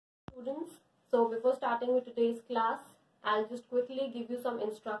students. So before starting with today's class, I'll just quickly give you some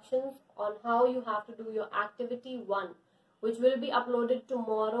instructions on how you have to do your activity 1, which will be uploaded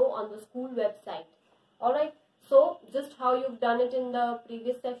tomorrow on the school website. Alright, so just how you've done it in the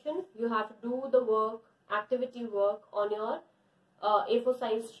previous session, you have to do the work, activity work on your A4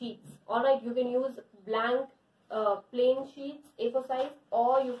 size sheets. Alright, you can use blank plain sheets, A4 size,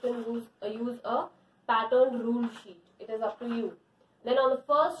 or you can use a patterned rule sheet. It is up to you. Then on the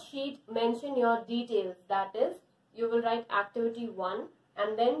first sheet, mention your details. That is, you will write activity 1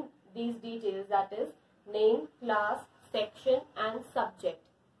 and then these details, that is name, class, section and subject.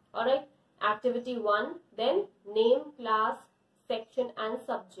 Alright, activity 1, then name, class, section and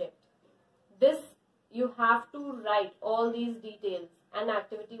subject. This you have to write all these details and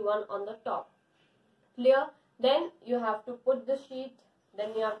activity 1 on the top. Clear? Then you have to put the sheet, then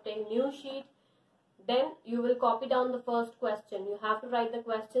you have to take new sheet. Then you will copy down the first question. You have to write the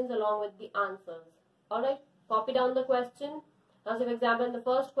questions along with the answers. Alright, copy down the question. Now, say for example, in the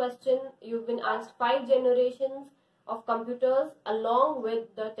first question, you've been asked 5 generations of computers along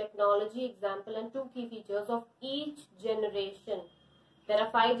with the technology example and 2 key features of each generation. There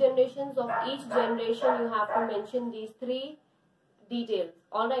are 5 generations. Of each generation, you have to mention these 3 details.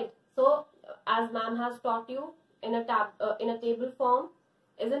 Alright, so as ma'am has taught you in a table form,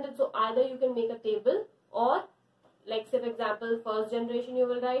 isn't it? So either you can make a table, or like say for example, first generation you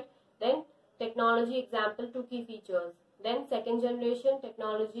will write, then technology example 2 key features, then second generation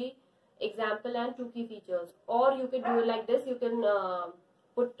technology example and 2 key features. Or you could do it like this, you can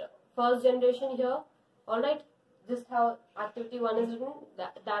put first generation here. Alright, just how activity 1 is written,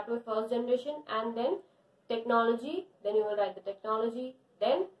 that way first generation, and then technology, then you will write the technology,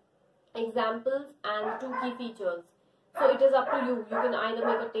 then examples and 2 key features. So it is up to you. You can either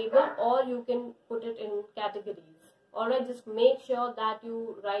make a table or you can put it in categories. Alright, just make sure that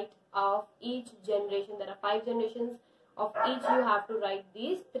you write of each generation. There are 5 generations. Of each you have to write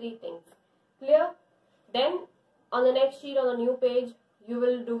these 3 things. Clear? Then on the next sheet, on the new page, you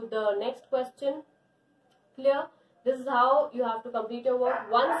will do the next question. Clear? This is how you have to complete your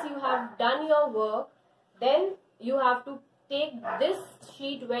work. Once you have done your work, then you have to take this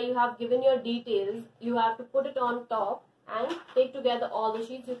sheet where you have given your details, you have to put it on top and take together all the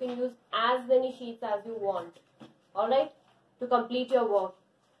sheets. You can use as many sheets as you want. Alright, to complete your work.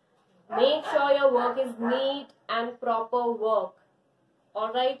 Make sure your work is neat and proper work.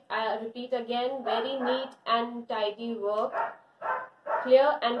 Alright, I repeat again, very neat and tidy work.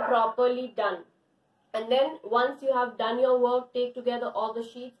 Clear and properly done. And then once you have done your work, take together all the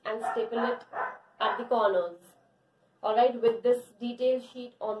sheets and staple it at the corners. Alright, with this detail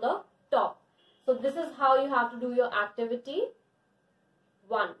sheet on the top. So this is how you have to do your activity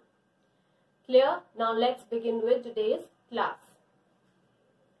 1. Clear? Now let's begin with today's class.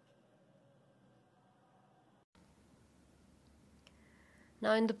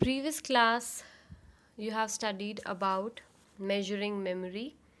 Now in the previous class, you have studied about measuring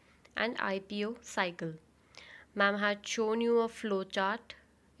memory and IPO cycle. Ma'am had shown you a flow chart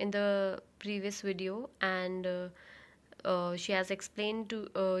in the previous video, and she has explained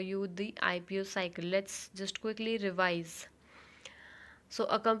to you the IPO cycle. Let's just quickly revise. So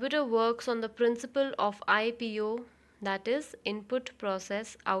a computer works on the principle of IPO, that is input,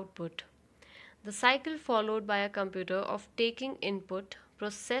 process, output. The cycle followed by a computer of taking input,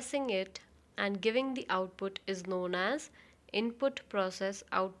 processing it and giving the output is known as input, process,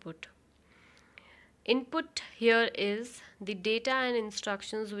 output. Input here is the data and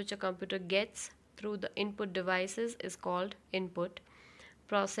instructions which a computer gets through the input devices is called input.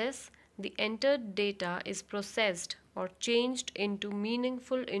 Process, the entered data is processed or changed into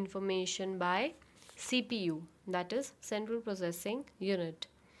meaningful information by CPU, that is Central Processing Unit.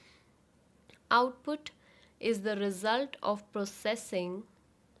 Output is the result of processing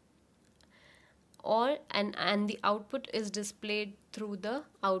and the output is displayed through the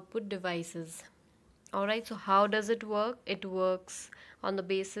output devices. Alright, so how does it work? It works on the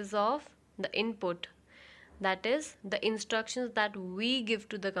basis of the input, that is the instructions that we give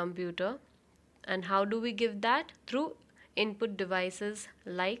to the computer. And how do we give that? Through input devices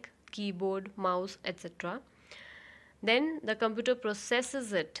like keyboard, mouse, etc. Then the computer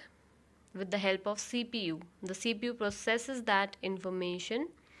processes it with the help of CPU. The CPU processes that information,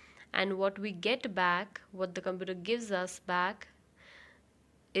 and what we get back, what the computer gives us back,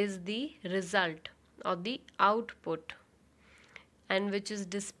 is the result or the output, and which is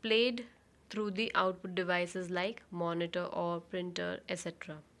displayed through the output devices like monitor or printer,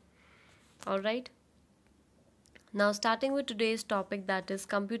 etc. Alright, now starting with today's topic, that is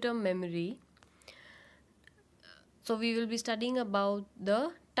computer memory. So we will be studying about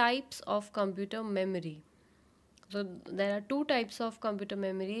the types of computer memory. So there are two types of computer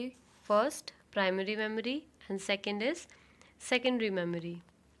memory. First, primary memory, and second is secondary memory.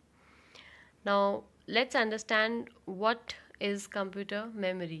 Now let's understand what is computer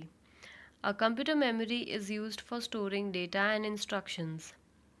memory. A computer memory is used for storing data and instructions.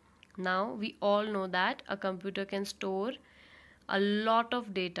 Now we all know that a computer can store a lot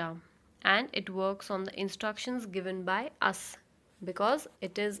of data and it works on the instructions given by us because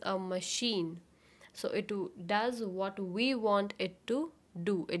it is a machine. So it does what we want it to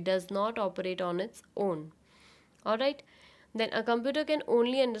do. It does not operate on its own. Alright, then a computer can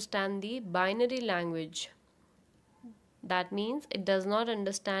only understand the binary language. That means it does not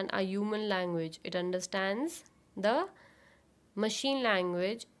understand a human language. It understands the machine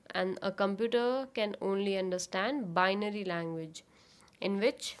language, and a computer can only understand binary language in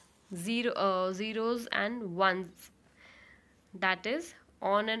which zeros and ones, that is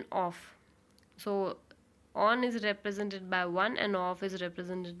on and off. So on is represented by 1 and off is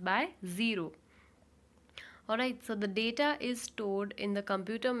represented by 0. Alright, so the data is stored in the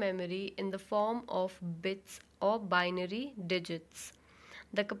computer memory in the form of bits or binary digits.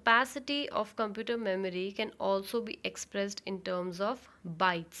 The capacity of computer memory can also be expressed in terms of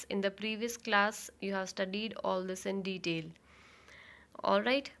bytes. In the previous class, you have studied all this in detail.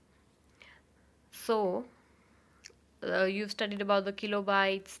 Alright, so you've studied about the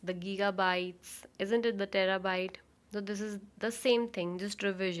kilobytes, the gigabytes, isn't it, the terabyte? So this is the same thing, just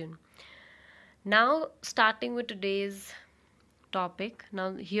revision. Now starting with today's topic,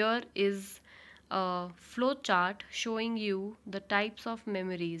 now here is a flow chart showing you the types of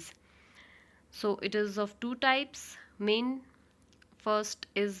memories. So it is of two types. First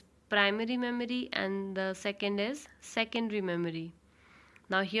is primary memory and the second is secondary memory.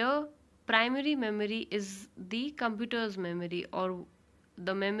 Now here primary memory is the computer's memory or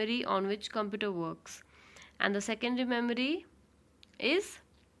the memory on which computer works, and the secondary memory is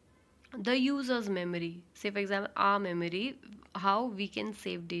the user's memory. Say for example our memory, how we can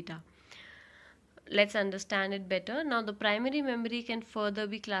save data. Let's understand it better. Now the primary memory can further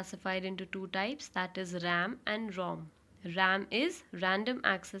be classified into two types, that is RAM and ROM. RAM is random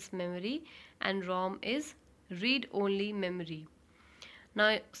access memory and ROM is read-only memory.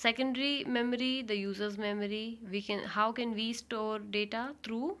 Now secondary memory, the user's memory, how can we store data?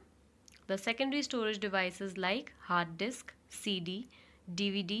 Through the secondary storage devices like hard disk, CD,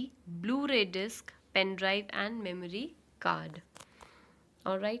 DVD, Blu-ray disc, pen drive and memory card.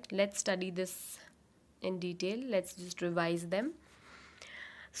 Alright, let's study this in detail. Let's just revise them.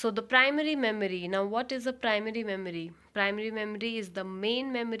 So the primary memory. Now what is a primary memory? Primary memory is the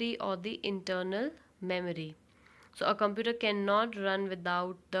main memory or the internal memory. So a computer cannot run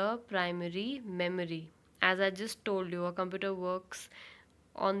without the primary memory. As I just told you, a computer works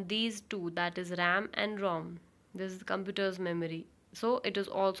on these two, that is RAM and ROM. This is the computer's memory. So it is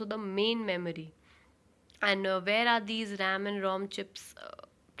also the main memory. And where are these RAM and ROM chips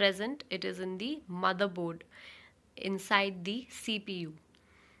present? It is in the motherboard inside the CPU.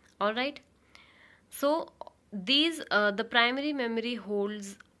 Alright. So these the primary memory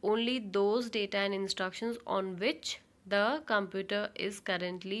holds only those data and instructions on which the computer is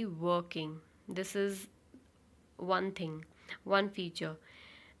currently working. This is one thing, one feature.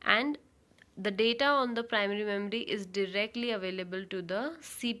 And the data on the primary memory is directly available to the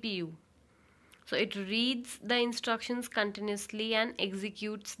CPU. So it reads the instructions continuously and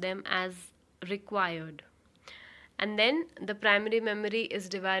executes them as required. And then the primary memory is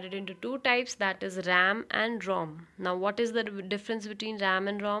divided into two types, that is RAM and ROM. Now what is the difference between RAM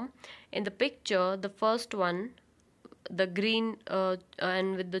and ROM? In the picture, the first one, the green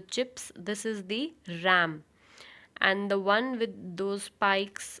and with the chips, this is the RAM. And the one with those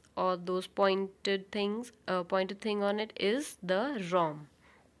spikes or those pointed thing on it is the ROM.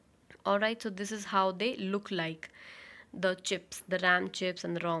 Alright, so this is how they look like, the chips, the RAM chips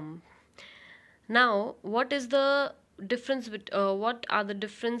and the ROM. Now, what is the difference? What are the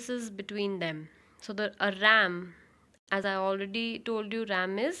differences between them? So a RAM, as I already told you,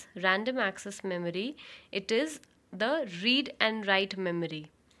 RAM is random access memory. It is the read and write memory.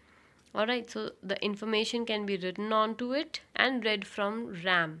 Alright, so the information can be written onto it and read from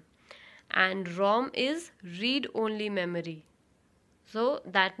RAM. And ROM is read-only memory. So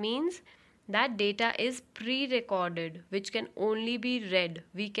that means that data is pre-recorded, which can only be read.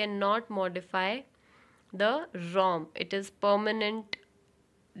 We cannot modify the ROM. It is permanent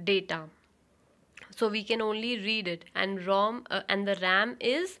data. So we can only read it. And ROM and the RAM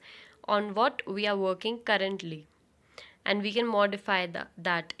is on what we are working currently. and we can modify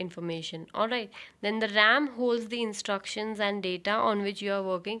that information. Alright, then the RAM holds the instructions and data on which you are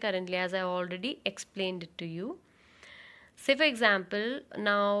working currently, as I already explained it to you. Say for example,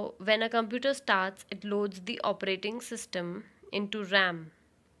 now when a computer starts, it loads the operating system into RAM.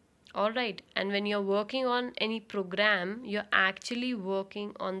 Alright, and when you're working on any program, you're actually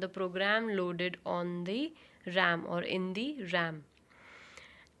working on the program loaded on the RAM or in the RAM.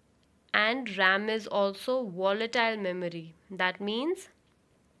 And RAM is also volatile memory. That means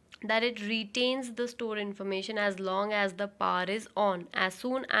that it retains the stored information as long as the power is on. As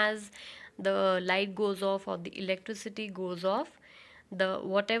soon as the light goes off or the electricity goes off, the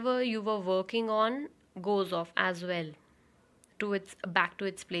whatever you were working on goes off as well, to its back to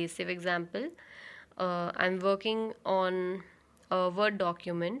its place. Say for example, I'm working on a Word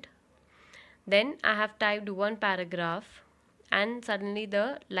document, then I have typed one paragraph and suddenly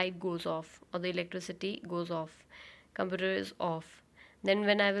the light goes off or the electricity goes off, computer is off. Then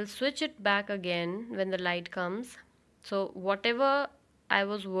when I will switch it back again when the light comes, so whatever I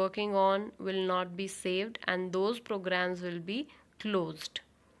was working on will not be saved and those programs will be closed.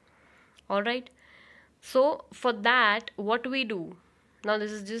 Alright, so for that, what we do now,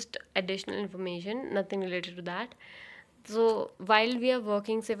 this is just additional information, nothing related to that. So while we are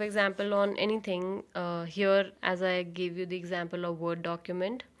working, say for example, on anything, here as I gave you the example of Word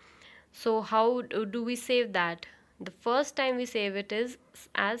document, so how do we save that? The first time we save it is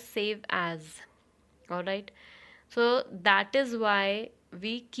as save as. Alright, so that is why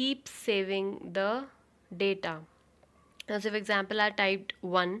we keep saving the data. Now say for example, I typed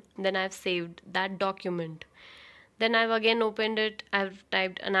 1, then I've saved that document. Then I've again opened it, I've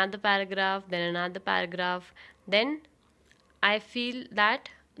typed another paragraph, then another paragraph. Then I feel that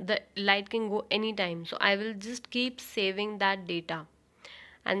the light can go anytime, so I will just keep saving that data,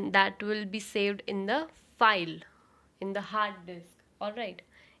 and that will be saved in the file, in the hard disk. Alright,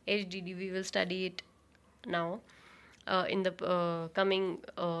 HDD, we will study it now in the coming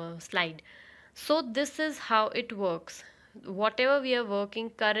slide. So this is how it works. Whatever we are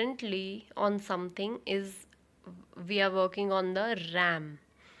working currently on something is, we are working on the RAM.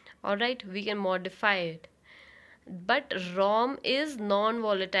 Alright, we can modify it. But ROM is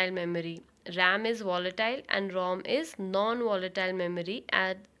non-volatile memory. RAM is volatile and ROM is non-volatile memory,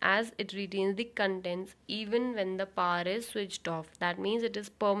 as it retains the contents even when the power is switched off. That means it is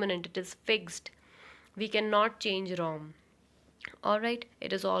permanent, it is fixed. We cannot change ROM. Alright,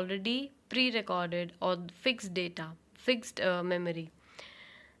 it is already pre-recorded or fixed data, fixed memory.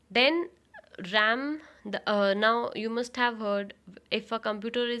 Then RAM, now you must have heard, if a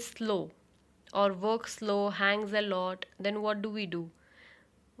computer is slow or works slow, hangs a lot, then what do?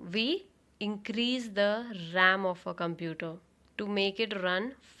 We increase the RAM of a computer to make it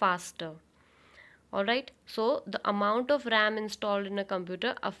run faster. Alright, so the amount of RAM installed in a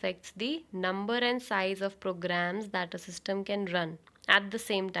computer affects the number and size of programs that a system can run at the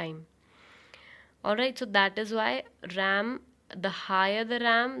same time. Alright, so that is why RAM, the higher the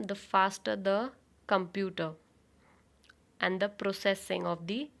RAM, the faster the computer and the processing of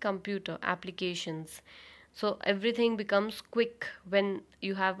the computer applications. So everything becomes quick when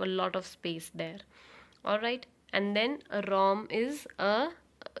you have a lot of space there. Alright, and then a ROM is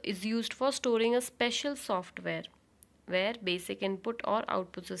used for storing a special software, where basic input or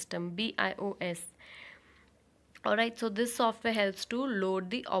output system, BIOS. Alright, so this software helps to load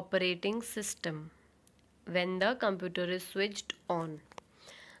the operating system when the computer is switched on.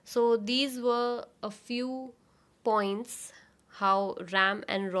 So these were a few points how RAM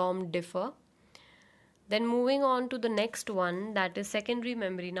and ROM differ. Then moving on to the next one, that is secondary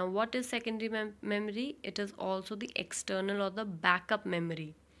memory. Now what is secondary memory? It is also the external or the backup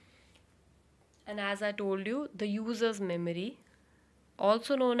memory. And as I told you, the user's memory,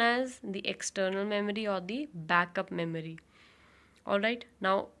 also known as the external memory or the backup memory. Alright,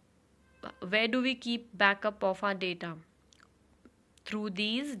 now where do we keep backup of our data? Through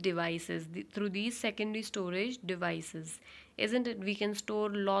these devices, through these secondary storage devices, isn't it? We can store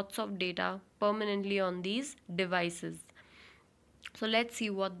lots of data permanently on these devices. So let's see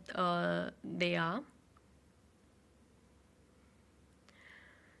what they are.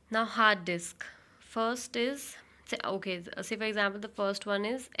 Now hard disk. First is, say for example, the first one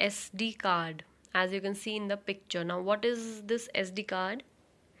is SD card, as you can see in the picture. Now what is this SD card?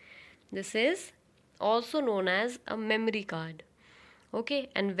 This is also known as a memory card. Okay,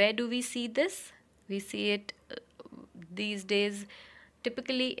 and where do we see this? We see it these days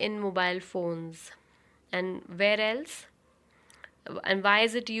typically in mobile phones. And where else? And why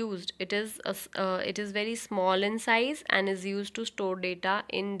is it used? It is very small in size and is used to store data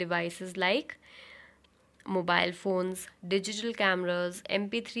in devices like mobile phones, digital cameras,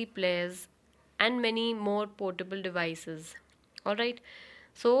 MP3 players, and many more portable devices. Alright,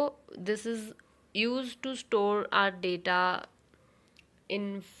 so this is used to store our data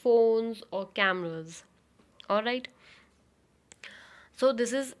in phones or cameras. Alright, so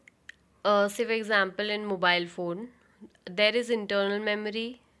this is a say for example in mobile phone there is internal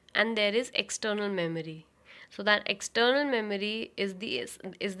memory and there is external memory. So that external memory is this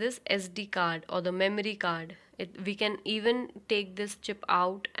SD card or the memory card. We can even take this chip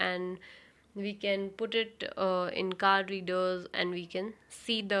out and we can put it in card readers and we can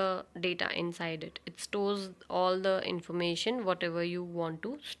see the data inside it. It stores all the information whatever you want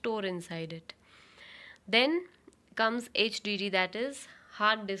to store inside it. Then comes HDD, that is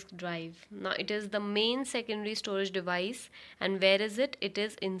hard disk drive. Now it is the main secondary storage device, and where is it? It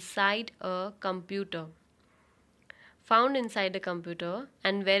is inside a computer. Found inside a computer,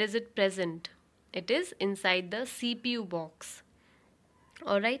 and where is it present? It is inside the CPU box.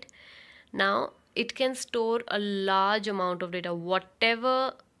 Alright, now it can store a large amount of data.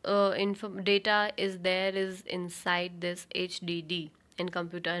 Whatever data is there is inside this HDD in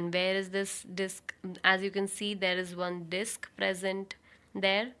computer. And where is this disk? As you can see, there is one disk present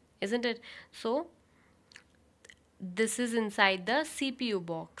there, isn't it? So this is inside the CPU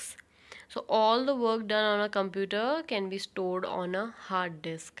box. So all the work done on a computer can be stored on a hard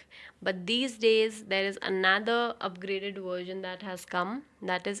disk. But these days there is another upgraded version that has come,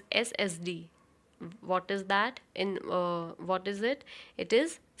 that is SSD. What is that? What is it? It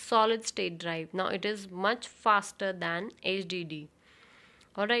is solid state drive. Now it is much faster than HDD.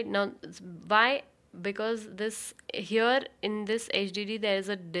 Alright, now why? Because this here in this HDD there is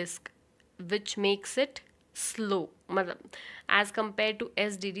a disk which makes it slow. As compared to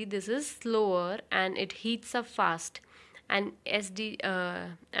SDD, this is slower and it heats up fast, and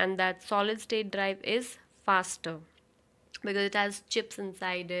and that solid state drive is faster because it has chips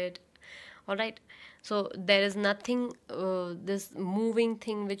inside it. Alright, so there is nothing this moving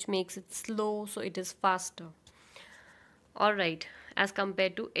thing which makes it slow, so it is faster. Alright, as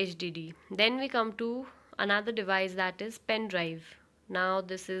compared to HDD. Then we come to another device, that is pen drive. Now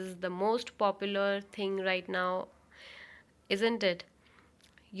this is the most popular thing right now, isn't it?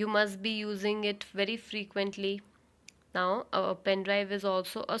 You must be using it very frequently. Now a pen drive is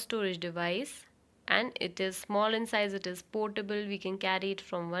also a storage device, and it is small in size, it is portable, we can carry it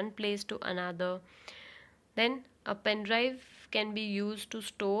from one place to another. Then a pen drive can be used to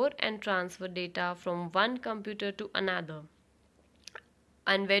store and transfer data from one computer to another.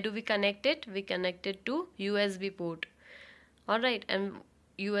 And where do we connect it? We connect it to USB port. Alright, and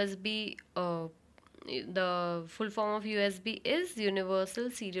USB, the full form of USB is Universal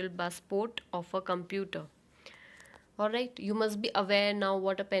Serial Bus Port of a computer. Alright, you must be aware now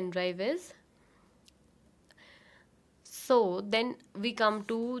what a pen drive is. So then we come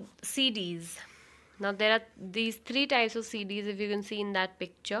to CDs. Now there are these three types of CDs, if you can see in that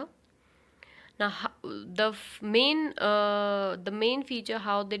picture. Now the main feature,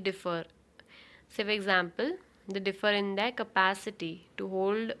 how they differ. Say for example, they differ in their capacity to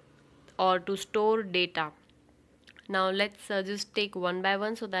hold or to store data. Now let's just take one by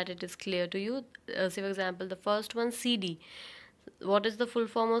one so that it is clear to you. Say for example, the first one, CD. What is the full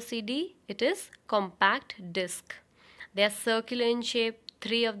form of CD? It is compact disc. They are circular in shape.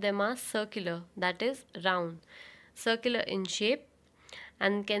 Three of them are circular, that is round, circular in shape,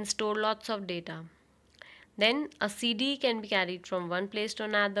 and can store lots of data. Then a CD can be carried from one place to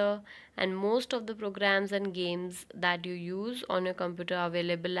another, and most of the programs and games that you use on your computer are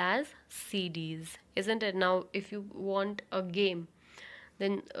available as CDs, isn't it? Now if you want a game,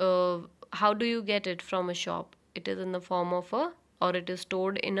 then how do you get it from a shop? It is in the form of or it is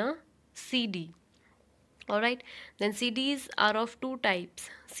stored in a CD. Alright, then CDs are of two types.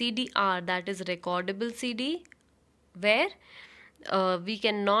 CDR, that is recordable CD, where we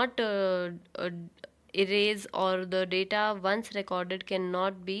cannot erase, or the data once recorded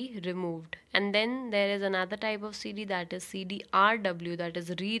cannot be removed. And then there is another type of CD, that is CDRW, that is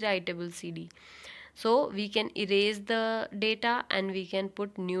rewritable CD. So we can erase the data and we can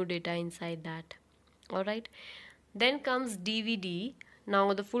put new data inside that. Alright, then comes DVD.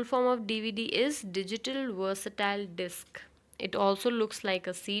 Now the full form of DVD is Digital Versatile Disc. It also looks like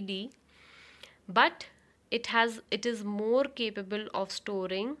a CD, but it is more capable of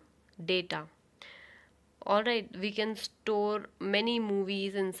storing data. Alright, we can store many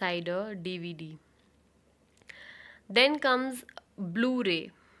movies inside a DVD. Then comes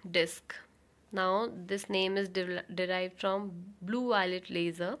Blu-ray disc. Now this name is derived from blue violet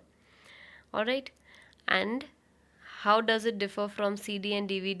laser. Alright, and how does it differ from CD and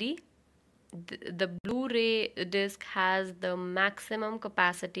DVD? the Blu-ray disc has the maximum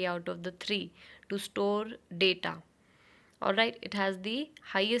capacity out of the three to store data. All right, it has the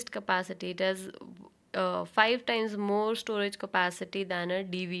highest capacity. It has 5 times more storage capacity than a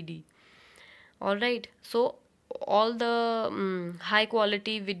DVD. All right, so all the high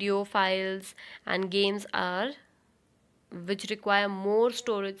quality video files and games are which require more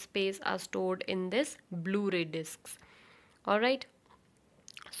storage space are stored in this Blu-ray discs. All right,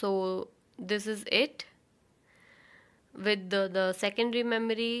 so this is it with the secondary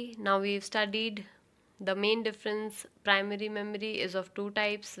memory. Now we've studied the main difference. Primary memory is of two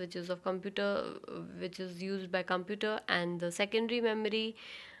types, which is of computer, which is used by computer, and the secondary memory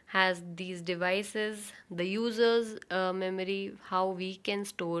has these devices, the user's memory, how we can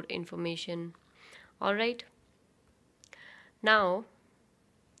store information. All right, now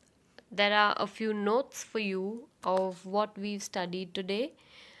there are a few notes for you of what we've studied today,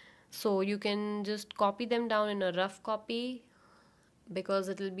 so you can just copy them down in a rough copy because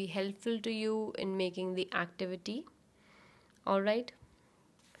it will be helpful to you in making the activity. All right,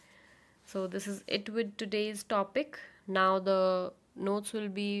 so this is it with today's topic. Now the notes will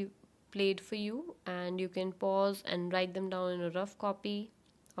be played for you and you can pause and write them down in a rough copy.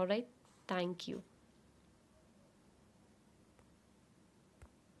 All right, thank you.